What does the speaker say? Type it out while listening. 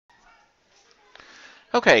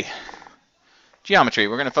Okay, geometry.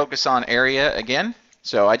 We're going to focus on area again.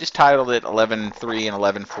 So I just titled it 11.3 and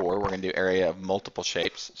 11.4. We're going to do area of multiple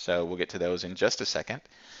shapes. So we'll get to those in just a second.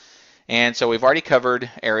 And so we've already covered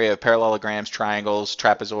area of parallelograms, triangles,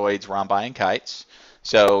 trapezoids, rhombi, and kites.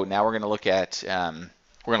 So now we're going to look at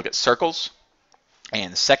circles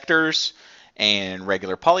and sectors and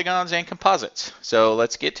regular polygons and composites. So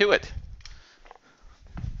let's get to it.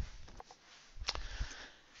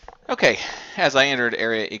 Okay, as I entered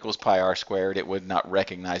area equals pi r squared, it would not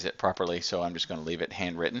recognize it properly, so I'm just going to leave it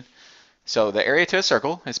handwritten. So the area to a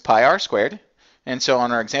circle is pi r squared, and so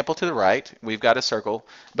on our example to the right, we've got a circle,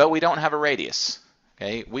 but we don't have a radius.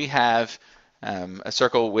 Okay, we have a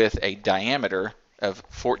circle with a diameter of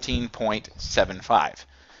 14.75.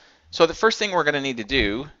 So the first thing we're going to need to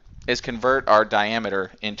do is convert our diameter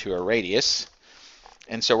into a radius,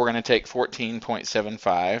 and so we're going to take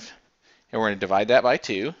 14.75 and we're going to divide that by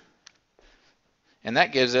 2. And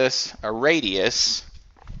that gives us a radius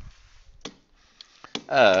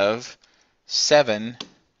of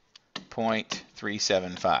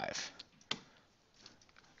 7.375.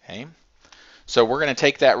 Okay, so we're going to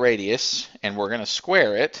take that radius and we're going to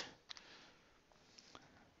square it,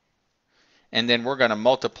 and then we're going to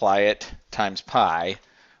multiply it times pi,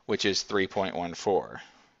 which is 3.14.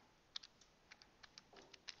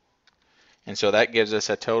 And so that gives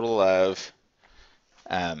us a total of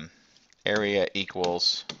area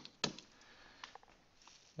equals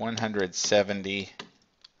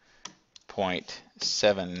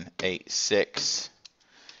 170.786,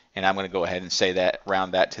 and I'm going to go ahead and say that,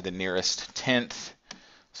 round that to the nearest tenth.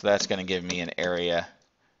 So that's going to give me an area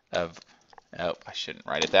of, oh, I shouldn't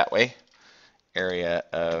write it that way, area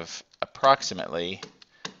of approximately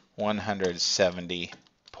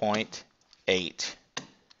 170.8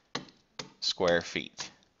 square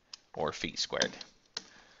feet, or feet squared.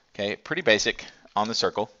 Okay, pretty basic on the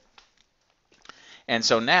circle. And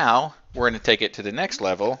so now we're going to take it to the next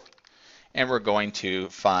level, and we're going to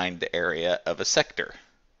find the area of a sector.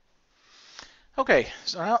 Okay,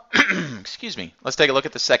 so now, excuse me, let's take a look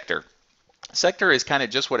at the sector. Sector is kind of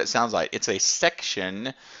just what it sounds like. It's a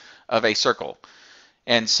section of a circle.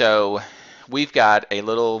 And so we've got a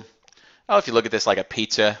little, oh, if you look at this like a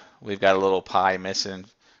pizza, we've got a little pie missing,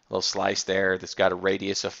 a little slice there that's got a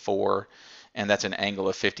radius of 4. And that's an angle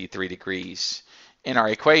of 53 degrees. In our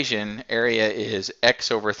equation, area is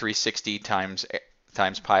x over 360 times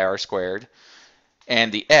pi r squared,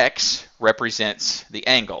 and the x represents the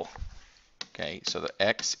angle. Okay, so the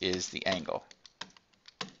x is the angle.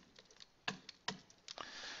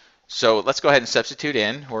 So let's go ahead and substitute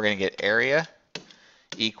in. We're going to get area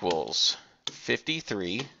equals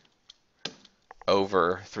 53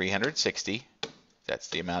 over 360. That's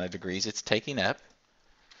the amount of degrees it's taking up,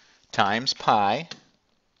 times pi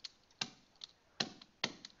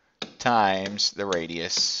times the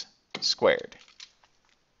radius squared.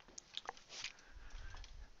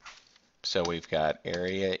 So we've got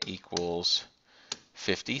area equals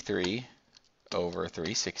 53 over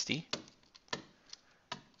 360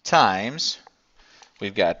 times,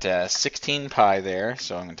 we've got 16 pi there,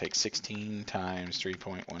 so I'm going to take 16 times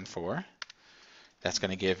 3.14. That's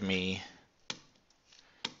going to give me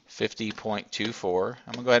 50.24.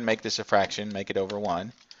 I'm going to go ahead and make this a fraction, make it over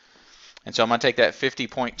 1. And so I'm going to take that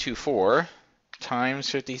 50.24 times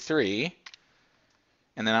 53,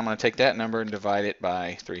 and then I'm going to take that number and divide it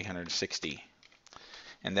by 360.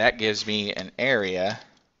 And that gives me an area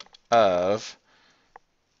of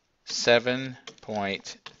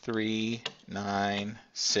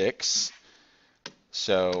 7.396.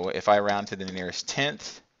 So if I round to the nearest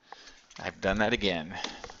tenth, I've done that again.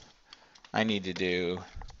 I need to do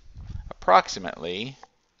approximately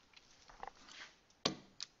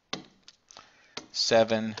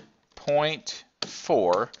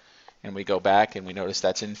 7.4, and we go back and we notice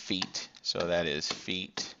that's in feet, so that is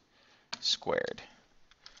feet squared,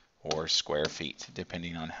 or square feet,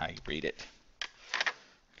 depending on how you read it.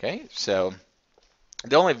 Okay, so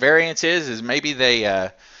the only variance is maybe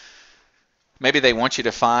they want you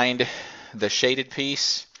to find the shaded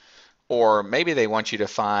piece, or maybe they want you to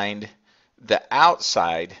find the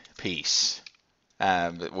outside piece,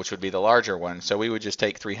 which would be the larger one. So we would just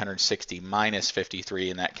take 360 minus 53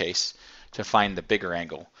 in that case to find the bigger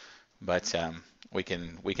angle. But we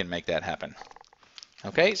can make that happen.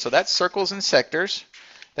 Okay, so that's circles and sectors.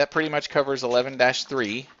 That pretty much covers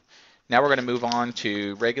 11-3. Now we're going to move on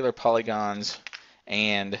to regular polygons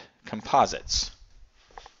and composites.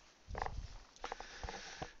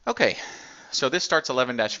 Okay, so this starts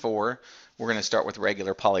 11-4. We're going to start with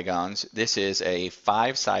regular polygons. This is a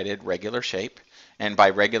 5-sided regular shape, and by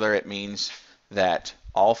regular it means that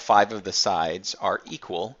all 5 of the sides are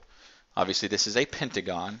equal. Obviously, this is a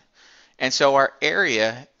pentagon. And so our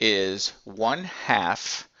area is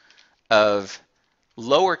 1/2 of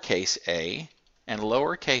lowercase a, and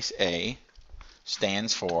lowercase a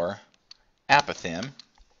stands for apothem.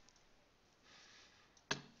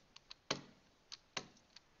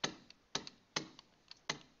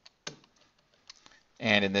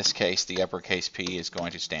 And in this case, the uppercase P is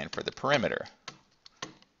going to stand for the perimeter.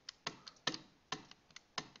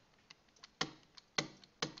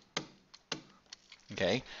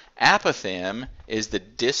 Okay, apothem is the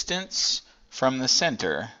distance from the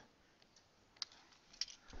center,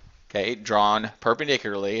 okay, drawn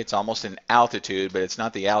perpendicularly. It's almost an altitude, but it's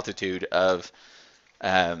not the altitude of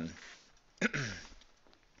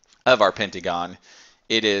of our pentagon.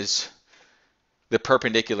 It is the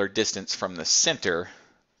perpendicular distance from the center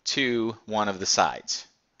to one of the sides.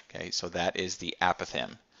 Okay, so that is the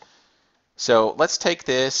apothem. So let's take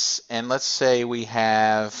this and let's say we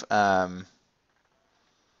have, well,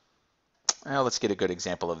 let's get a good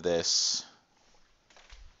example of this.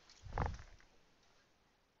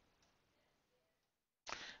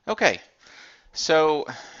 Okay, so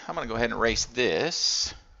I'm going to go ahead and erase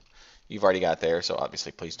this. You've already got there, so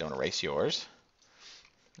obviously please don't erase yours,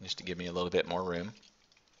 just to give me a little bit more room.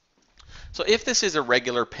 So if this is a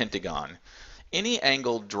regular pentagon, any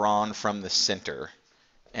angle drawn from the center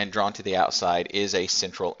and drawn to the outside is a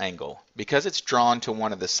central angle. Because it's drawn to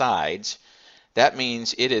one of the sides, that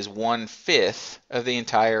means it is 1/5 of the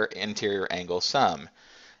entire interior angle sum.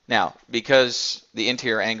 Now, because the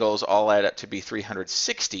interior angles all add up to be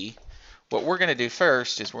 360, what we're going to do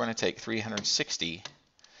first is we're going to take 360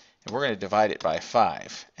 and we're going to divide it by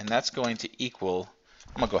 5. And that's going to equal,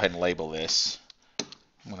 I'm going to go ahead and label this.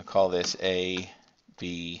 I'm going to call this A,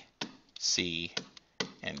 B, C,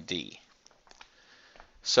 and D.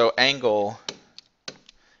 So angle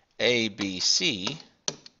ABC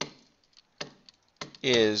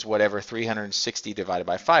is whatever 360 divided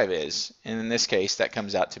by 5 is. And in this case, that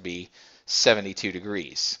comes out to be 72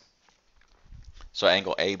 degrees. So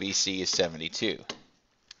angle ABC is 72.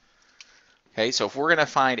 Okay, so if we're going to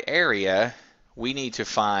find area, we need to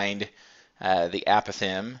find the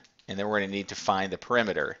apothem, and then we're going to need to find the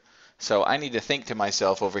perimeter. So I need to think to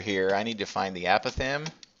myself over here, I need to find the apothem,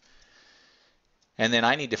 and then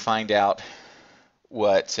I need to find out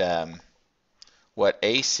what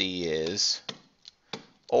AC is,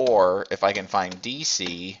 or if I can find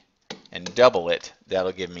DC and double it,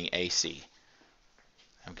 that'll give me AC.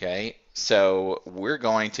 Okay, so we're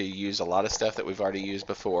going to use a lot of stuff that we've already used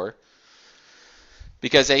before.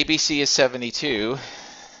 Because ABC is 72,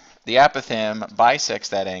 the apothem bisects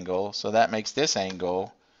that angle, so that makes this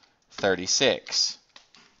angle 36.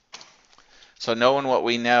 So knowing what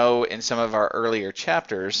we know in some of our earlier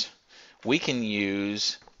chapters, we can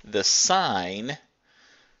use the sine.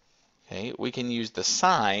 Okay, we can use the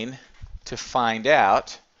sine to find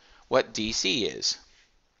out what DC is.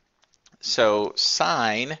 So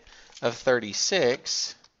sine of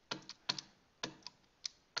 36,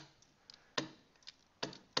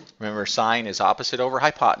 remember sine is opposite over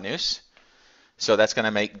hypotenuse, so that's going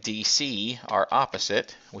to make DC our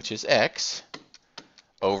opposite, which is x,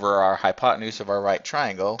 over our hypotenuse of our right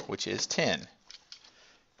triangle, which is 10.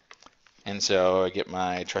 And so I get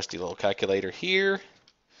my trusty little calculator here,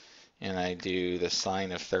 and I do the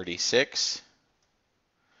sine of 36,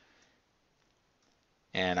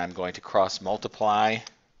 and I'm going to cross multiply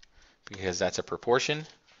because that's a proportion.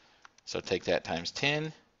 So take that times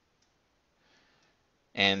 10,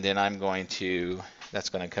 and then I'm going to, that's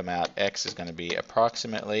going to come out, x is going to be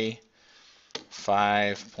approximately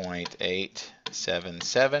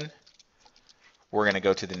 5.877. We're going to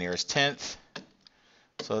go to the nearest tenth,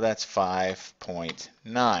 so that's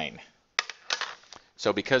 5.9.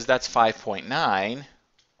 So because that's 5.9,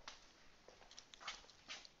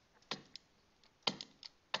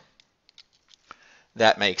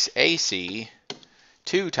 that makes AC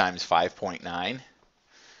 2 times 5.9,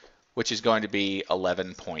 which is going to be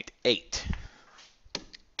 11.8.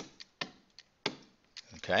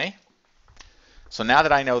 Okay? So now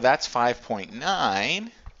that I know that's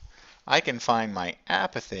 5.9, I can find my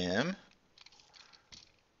apothem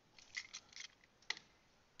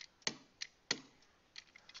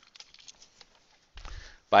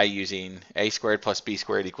by using a squared plus b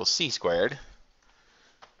squared equals c squared.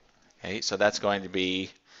 Okay, so that's going to be,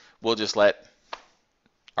 we'll just let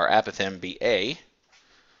our apothem be a.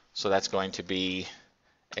 So that's going to be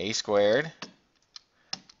a squared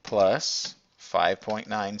plus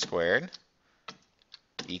 5.9 squared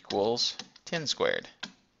equals 10 squared.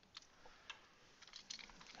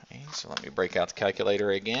 Okay, so let me break out the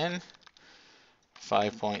calculator again.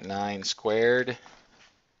 5.9 squared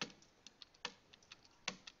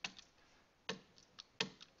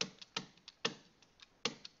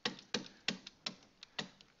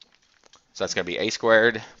so that's going to be a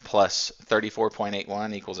squared plus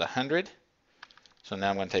 34.81 equals 100. So now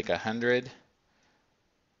I'm going to take 100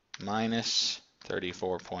 minus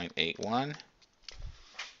 34.81.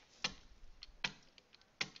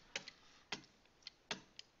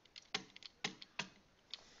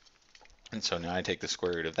 And so now I take the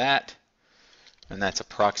square root of that, and that's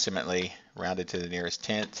approximately, rounded to the nearest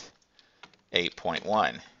tenth,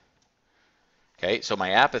 8.1. Okay, so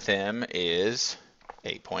my apothem is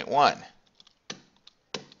 8.1.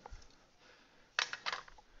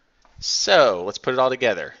 So let's put it all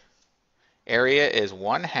together. Area is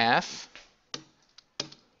 1/2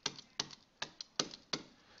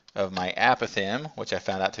 of my apothem, which I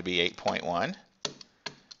found out to be 8.1,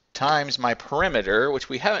 times my perimeter, which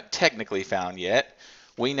we haven't technically found yet.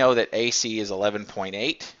 We know that AC is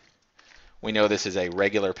 11.8. We know this is a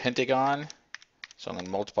regular pentagon, so I'm going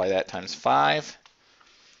to multiply that times 5.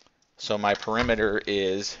 So my perimeter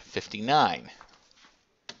is 59.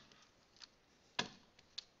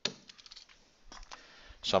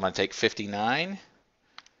 So I'm going to take 59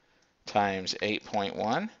 times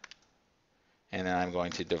 8.1, and then I'm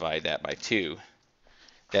going to divide that by 2.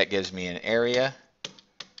 That gives me an area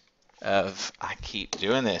of, I keep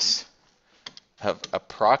doing this, of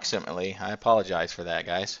approximately, I apologize for that,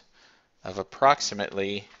 guys, of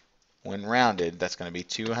approximately, when rounded, that's going to be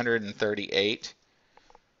 238.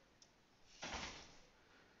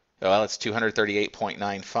 Well, it's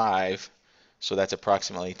 238.95, so that's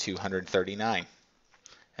approximately 239.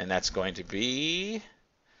 And that's going to be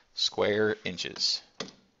square inches.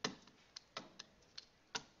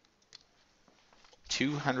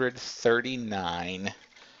 239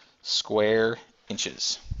 square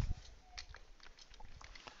inches.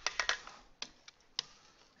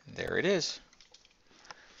 There it is.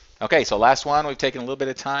 Okay, so last one, we've taken a little bit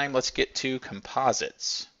of time. Let's get to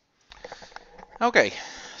composites. Okay,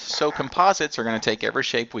 so composites are going to take every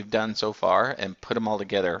shape we've done so far and put them all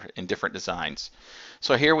together in different designs.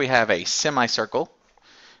 So here we have a semicircle,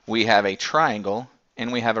 we have a triangle,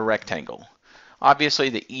 and we have a rectangle. Obviously,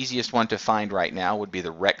 the easiest one to find right now would be the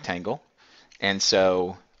rectangle. And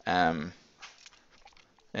so, and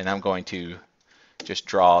I'm going to just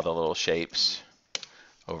draw the little shapes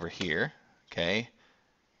over here, okay?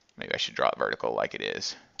 Maybe I should draw it vertical like it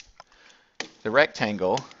is. The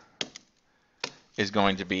rectangle is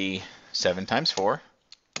going to be 7 times 4.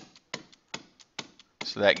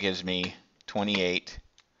 So that gives me 28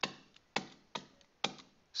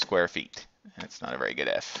 square feet. And it's not a very good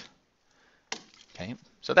F. Okay,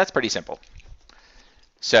 so that's pretty simple.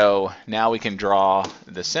 So now we can draw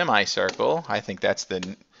the semicircle. I think that's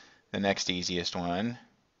the next easiest one.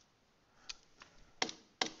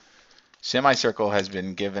 Semicircle has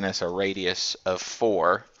been given us a radius of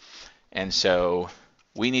 4, and so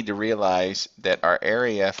we need to realize that our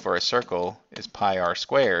area for a circle is pi r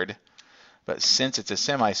squared, but since it's a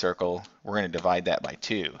semicircle, we're going to divide that by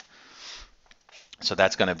 2. So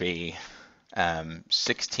that's going to be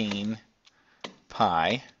 16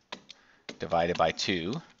 pi divided by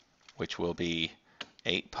 2, which will be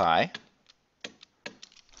 8 pi.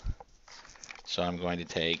 So I'm going to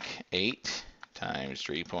take 8 times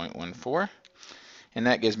 3.14, and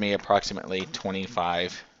that gives me approximately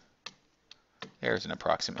 25. There's an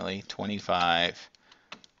approximately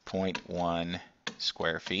 25.1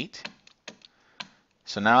 square feet.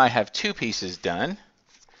 So now I have 2 pieces done.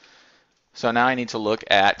 So now I need to look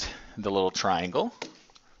at the little triangle.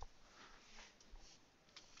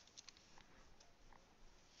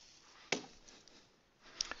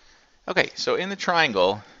 Okay, so in the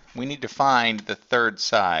triangle, we need to find the third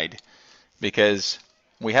side because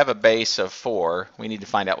we have a base of 4. We need to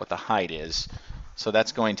find out what the height is. So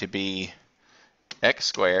that's going to be x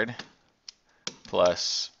squared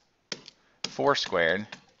plus 4 squared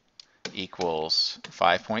equals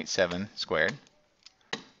 5.7 squared.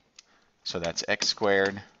 So that's x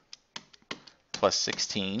squared plus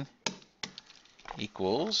 16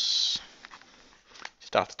 equals,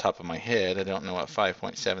 just off the top of my head, I don't know what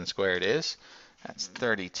 5.7 squared is. That's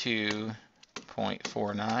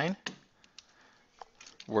 32.49.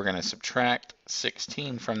 We're going to subtract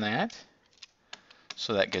 16 from that.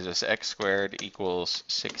 So that gives us x squared equals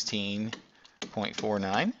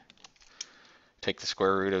 16.49. Take the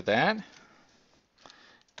square root of that.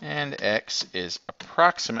 And x is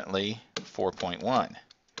approximately 4.1.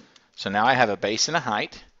 So now I have a base and a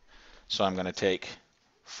height. So I'm going to take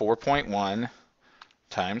 4.1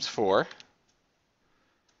 times 4.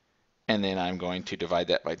 and then I'm going to divide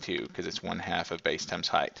that by 2 because it's 1/2 of base times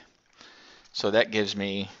height. So that gives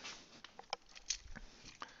me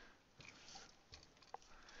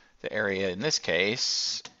the area in this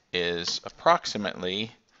case is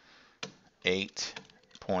approximately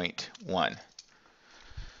 8.1.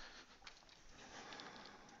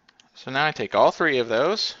 So now I take all three of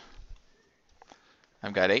those.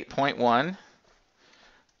 I've got 8.1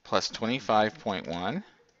 plus 25.1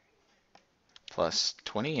 plus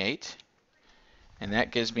 28, and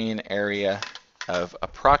that gives me an area of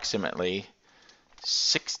approximately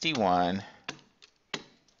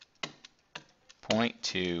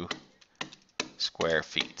 61.2 square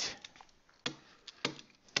feet.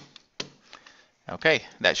 Okay,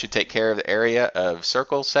 that should take care of the area of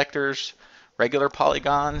circles, sectors, regular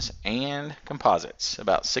polygons, and composites.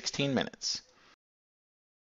 About 16 minutes.